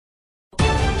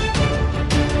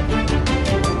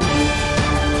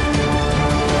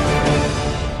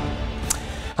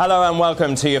Hello and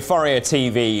welcome to EUFOREA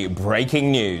TV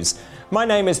Breaking News. My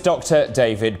name is Dr.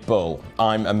 David Bull.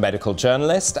 I'm a medical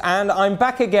journalist and I'm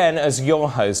back again as your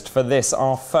host for this,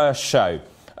 our first show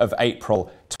of April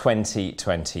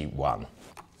 2021.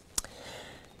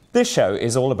 This show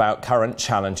is all about current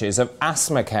challenges of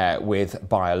asthma care with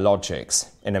biologics.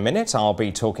 In a minute, I'll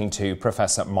be talking to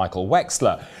Professor Michael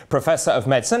Wechsler, Professor of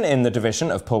Medicine in the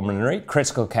Division of Pulmonary,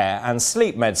 Critical Care and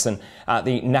Sleep Medicine at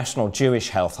the National Jewish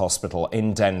Health Hospital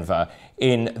in Denver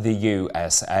in the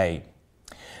USA.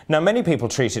 Now, many people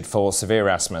treated for severe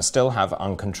asthma still have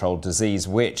uncontrolled disease,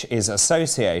 which is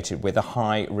associated with a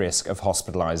high risk of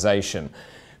hospitalization.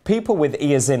 People with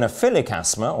eosinophilic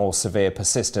asthma or severe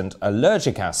persistent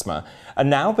allergic asthma are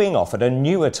now being offered a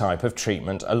newer type of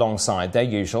treatment alongside their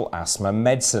usual asthma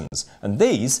medicines, and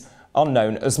these are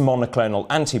known as monoclonal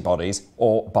antibodies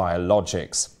or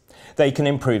biologics. They can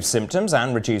improve symptoms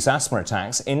and reduce asthma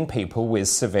attacks in people with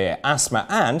severe asthma,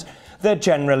 and they're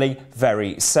generally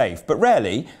very safe, but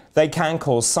rarely they can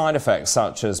cause side effects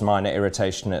such as minor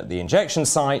irritation at the injection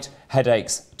site,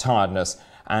 headaches, tiredness,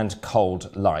 and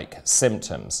cold-like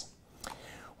symptoms.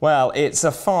 Well, it's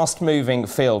a fast-moving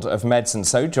field of medicine,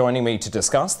 so joining me to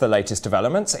discuss the latest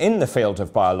developments in the field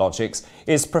of biologics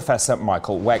is Professor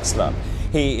Michael Wechsler.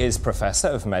 He is Professor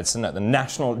of Medicine at the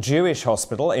National Jewish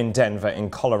Hospital in Denver in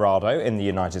Colorado in the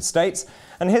United States,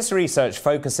 and his research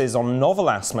focuses on novel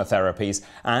asthma therapies,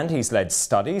 and he's led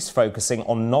studies focusing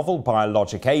on novel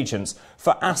biologic agents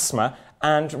for asthma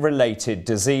and related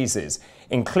diseases,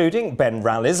 including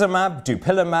benralizumab,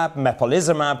 dupilumab,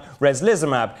 mepolizumab,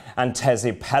 reslizumab and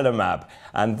tezepelumab.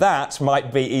 And that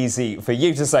might be easy for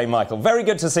you to say, Michael. Very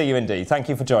good to see you indeed. Thank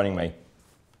you for joining me.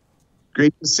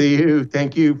 Great to see you.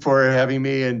 Thank you for having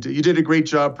me. And you did a great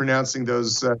job pronouncing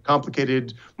those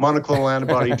complicated monoclonal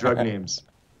antibody drug names.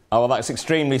 Oh, well, that's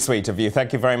extremely sweet of you.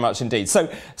 Thank you very much indeed. So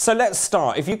let's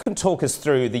start. If you can talk us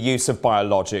through the use of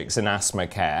biologics in asthma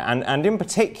care, and in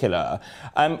particular,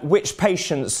 which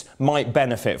patients might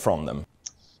benefit from them?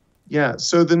 Yeah,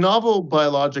 so the novel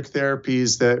biologic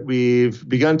therapies that we've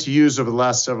begun to use over the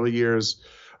last several years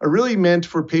are really meant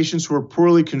for patients who are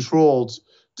poorly controlled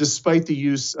despite the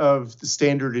use of the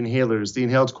standard inhalers, the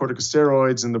inhaled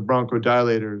corticosteroids and the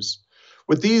bronchodilators.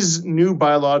 What these new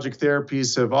biologic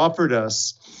therapies have offered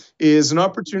us is an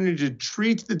opportunity to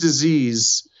treat the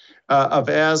disease of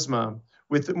asthma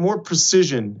with more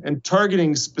precision and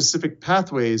targeting specific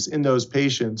pathways in those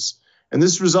patients. And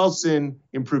this results in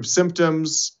improved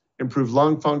symptoms, improved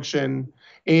lung function,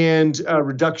 and a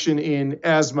reduction in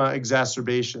asthma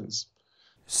exacerbations.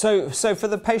 So for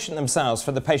the patient themselves,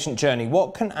 for the patient journey,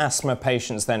 what can asthma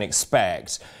patients then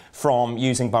expect from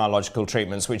using biological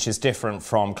treatments, which is different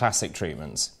from classic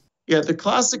treatments? Yeah, the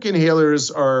classic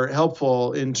inhalers are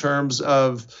helpful in terms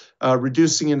of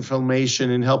reducing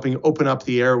inflammation and helping open up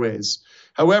the airways.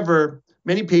 However,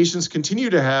 many patients continue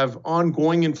to have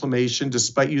ongoing inflammation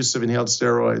despite use of inhaled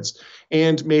steroids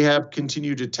and may have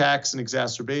continued attacks and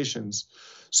exacerbations.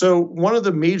 So one of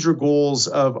the major goals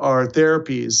of our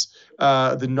therapies,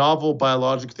 the novel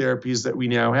biologic therapies that we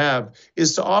now have,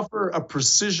 is to offer a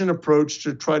precision approach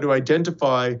to try to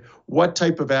identify what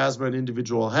type of asthma an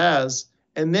individual has,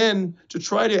 and then to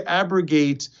try to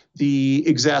abrogate the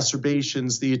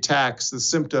exacerbations, the attacks, the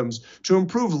symptoms, to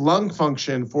improve lung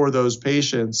function for those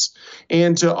patients,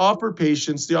 and to offer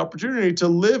patients the opportunity to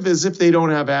live as if they don't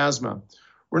have asthma.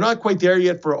 We're not quite there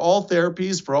yet for all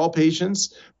therapies, for all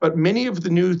patients, but many of the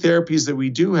new therapies that we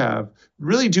do have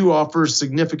really do offer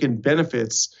significant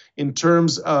benefits in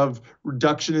terms of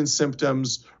reduction in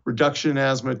symptoms, reduction in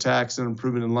asthma attacks, and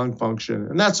improvement in lung function.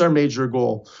 And that's our major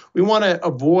goal. We want to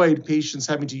avoid patients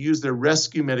having to use their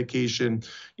rescue medication,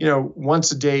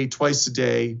 once a day, twice a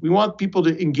day. We want people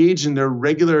to engage in their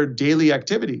regular daily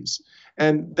activities.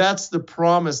 And that's the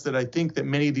promise that I think that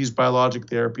many of these biologic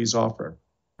therapies offer.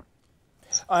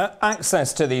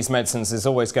 Access to these medicines is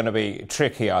always going to be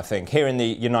tricky, I think. Here in the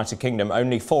United Kingdom,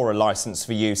 only 4 are licensed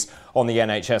for use on the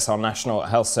NHS, our National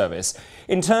Health Service.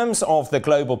 In terms of the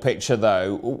global picture,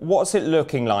 though, what's it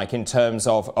looking like in terms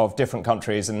of different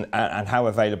countries and how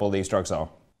available these drugs are?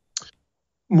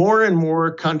 More and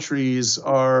more countries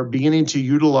are beginning to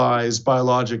utilize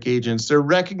biologic agents. They're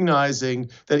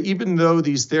recognizing that even though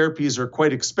these therapies are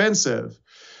quite expensive,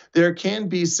 there can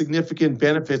be significant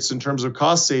benefits in terms of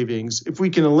cost savings if we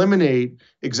can eliminate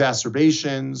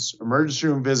exacerbations, emergency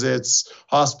room visits,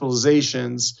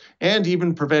 hospitalizations, and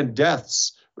even prevent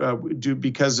deaths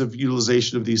because of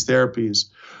utilization of these therapies.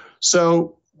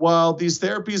 So while these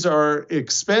therapies are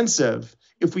expensive,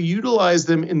 if we utilize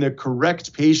them in the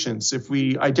correct patients, if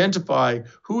we identify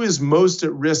who is most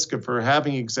at risk of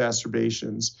having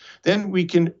exacerbations, then we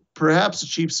can perhaps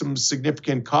achieve some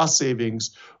significant cost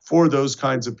savings for those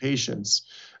kinds of patients.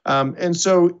 And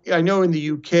so I know in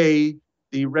the UK,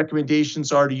 the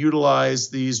recommendations are to utilize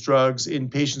these drugs in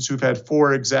patients who've had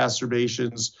 4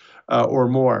 exacerbations or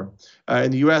more.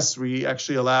 In the US, we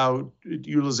actually allow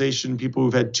utilization in people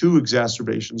who've had 2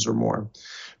 exacerbations or more.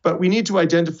 But we need to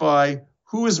identify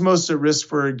who is most at risk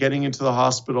for getting into the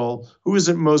hospital, who is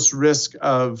at most risk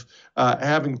of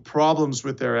having problems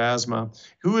with their asthma,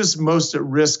 who is most at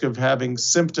risk of having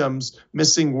symptoms,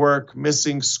 missing work,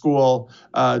 missing school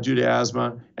due to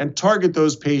asthma, and target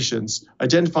those patients,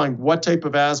 identifying what type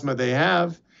of asthma they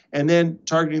have, and then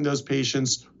targeting those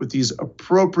patients with these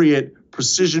appropriate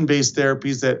precision-based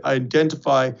therapies that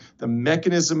identify the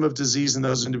mechanism of disease in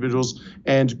those individuals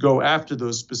and go after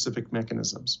those specific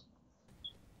mechanisms.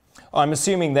 I'm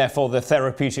assuming, therefore, the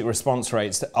therapeutic response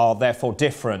rates are therefore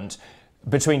different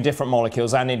between different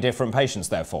molecules and in different patients,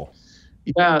 therefore.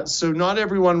 Yeah, so not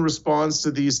everyone responds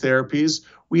to these therapies.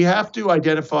 We have to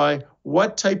identify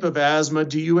what type of asthma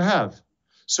do you have.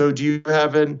 So do you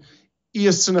have an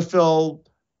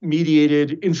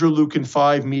eosinophil-mediated,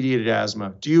 interleukin-5-mediated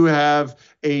asthma? Do you have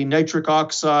a nitric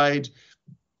oxide,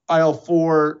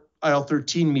 IL-4,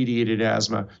 IL-13 mediated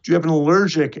asthma? Do you have an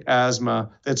allergic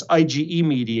asthma that's IgE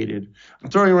mediated?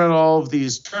 I'm throwing around all of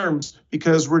these terms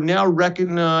because we're now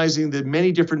recognizing the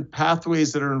many different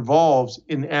pathways that are involved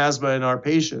in asthma in our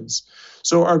patients.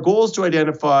 So our goal is to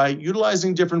identify,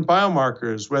 utilizing different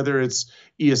biomarkers, whether it's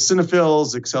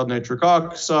eosinophils, exhaled nitric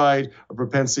oxide, a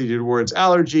propensity towards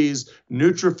allergies,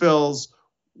 neutrophils,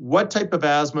 what type of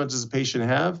asthma does a patient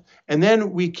have? And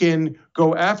then we can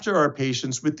go after our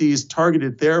patients with these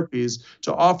targeted therapies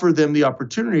to offer them the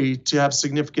opportunity to have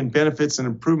significant benefits and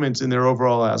improvements in their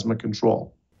overall asthma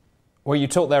control. Well, you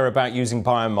talked there about using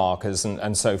biomarkers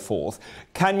and so forth.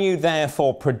 Can you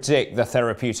therefore predict the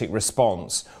therapeutic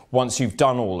response once you've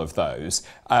done all of those?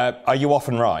 Are you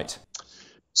often right?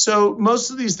 So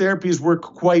most of these therapies work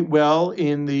quite well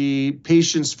in the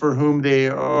patients for whom they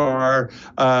are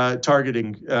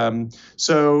targeting.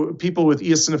 So people with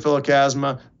eosinophilic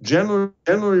asthma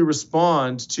generally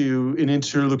respond to an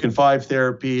interleukin-5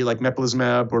 therapy like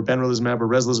mepolizumab or benralizumab or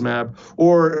reslizumab,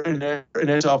 or an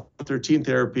anti-IL-13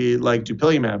 therapy like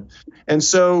dupilumab. And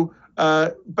so,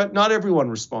 but not everyone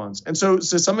responds. And so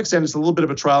to some extent, it's a little bit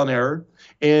of a trial and error.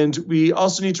 And we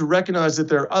also need to recognize that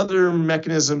there are other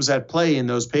mechanisms at play in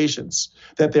those patients,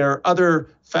 that there are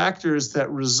other factors that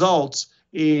result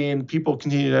in people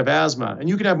continuing to have asthma. And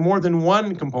you can have more than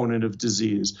one component of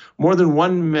disease, more than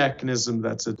one mechanism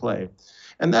that's at play.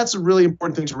 And that's a really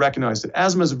important thing to recognize, that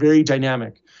asthma is very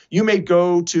dynamic. You may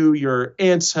go to your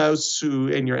aunt's house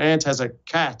and your aunt has a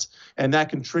cat, and that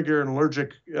can trigger an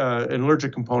allergic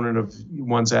component of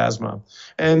one's asthma.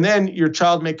 And then your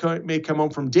child may come home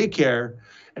from daycare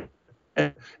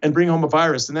and bring home a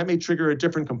virus, and that may trigger a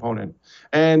different component.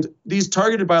 And these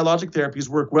targeted biologic therapies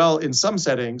work well in some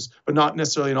settings, but not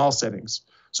necessarily in all settings.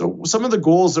 So some of the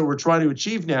goals that we're trying to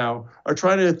achieve now are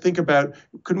trying to think about,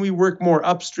 can we work more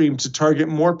upstream to target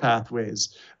more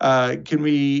pathways? Can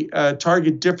we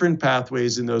target different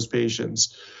pathways in those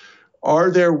patients? Are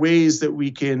there ways that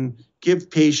we can give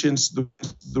patients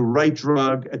the right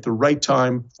drug at the right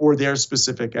time for their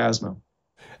specific asthma?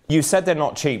 You said they're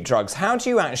not cheap drugs. How do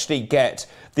you actually get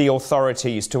the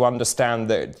authorities to understand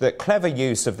that clever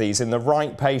use of these in the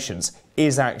right patients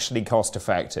is actually cost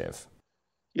effective?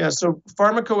 Yeah, so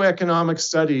pharmacoeconomic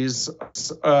studies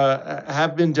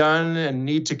have been done and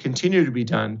need to continue to be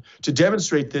done to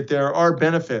demonstrate that there are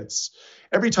benefits.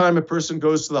 Every time a person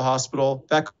goes to the hospital,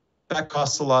 that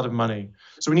costs a lot of money.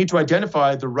 So we need to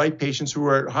identify the right patients who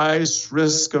are at highest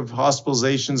risk of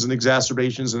hospitalizations and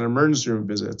exacerbations and emergency room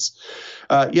visits.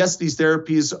 Yes, these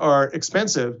therapies are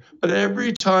expensive, but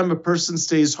every time a person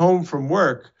stays home from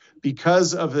work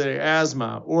because of their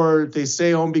asthma, or they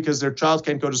stay home because their child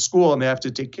can't go to school and they have to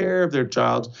take care of their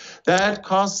child, that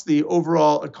costs the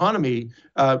overall economy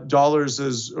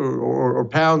dollars or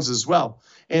pounds as well.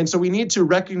 And so we need to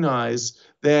recognize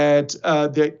that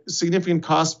the significant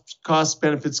cost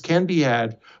benefits can be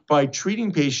had by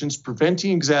treating patients,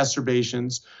 preventing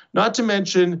exacerbations. Not to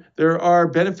mention, there are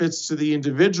benefits to the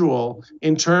individual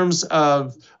in terms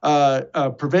of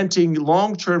preventing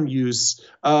long-term use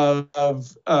of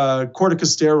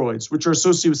corticosteroids, which are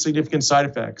associated with significant side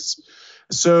effects.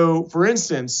 So, for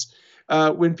instance,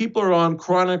 when people are on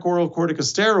chronic oral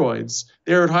corticosteroids,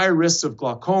 they're at higher risk of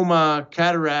glaucoma,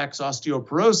 cataracts,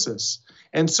 osteoporosis.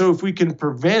 And so if we can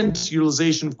prevent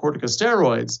utilization of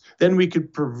corticosteroids, then we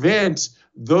could prevent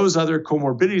those other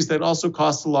comorbidities that also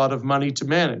cost a lot of money to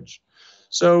manage.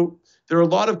 So there are a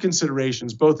lot of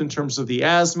considerations, both in terms of the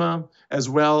asthma as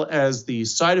well as the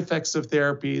side effects of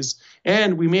therapies.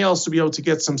 And we may also be able to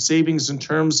get some savings in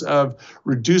terms of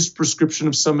reduced prescription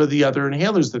of some of the other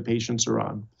inhalers that patients are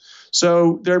on.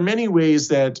 So there are many ways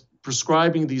that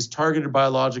prescribing these targeted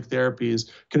biologic therapies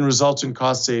can result in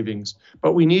cost savings.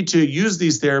 But we need to use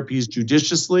these therapies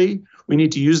judiciously. We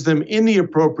need to use them in the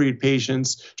appropriate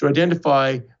patients to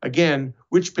identify, again,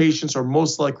 which patients are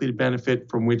most likely to benefit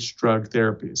from which drug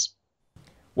therapies.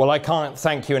 Well, I can't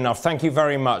thank you enough. Thank you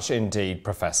very much indeed,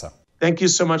 Professor. Thank you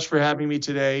so much for having me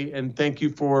today, and thank you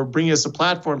for bringing us a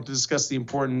platform to discuss the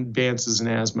important advances in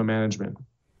asthma management.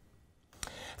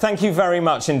 Thank you very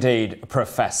much indeed,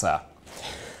 Professor.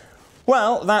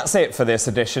 Well, that's it for this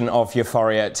edition of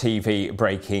EUFOREA TV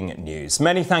Breaking News.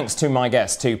 Many thanks to my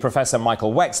guest, to Professor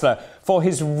Michael Wechsler, for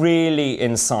his really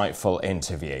insightful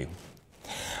interview.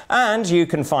 And you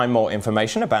can find more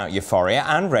information about EUFOREA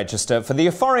and register for the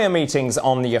EUFOREA meetings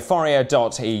on the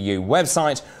euphorea.eu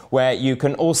website, where you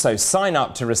can also sign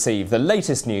up to receive the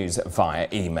latest news via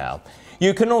email.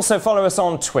 You can also follow us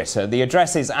on Twitter. The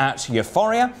address is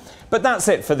 @EUFOREA. But that's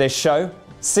it for this show.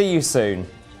 See you soon,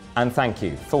 and thank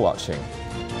you for watching.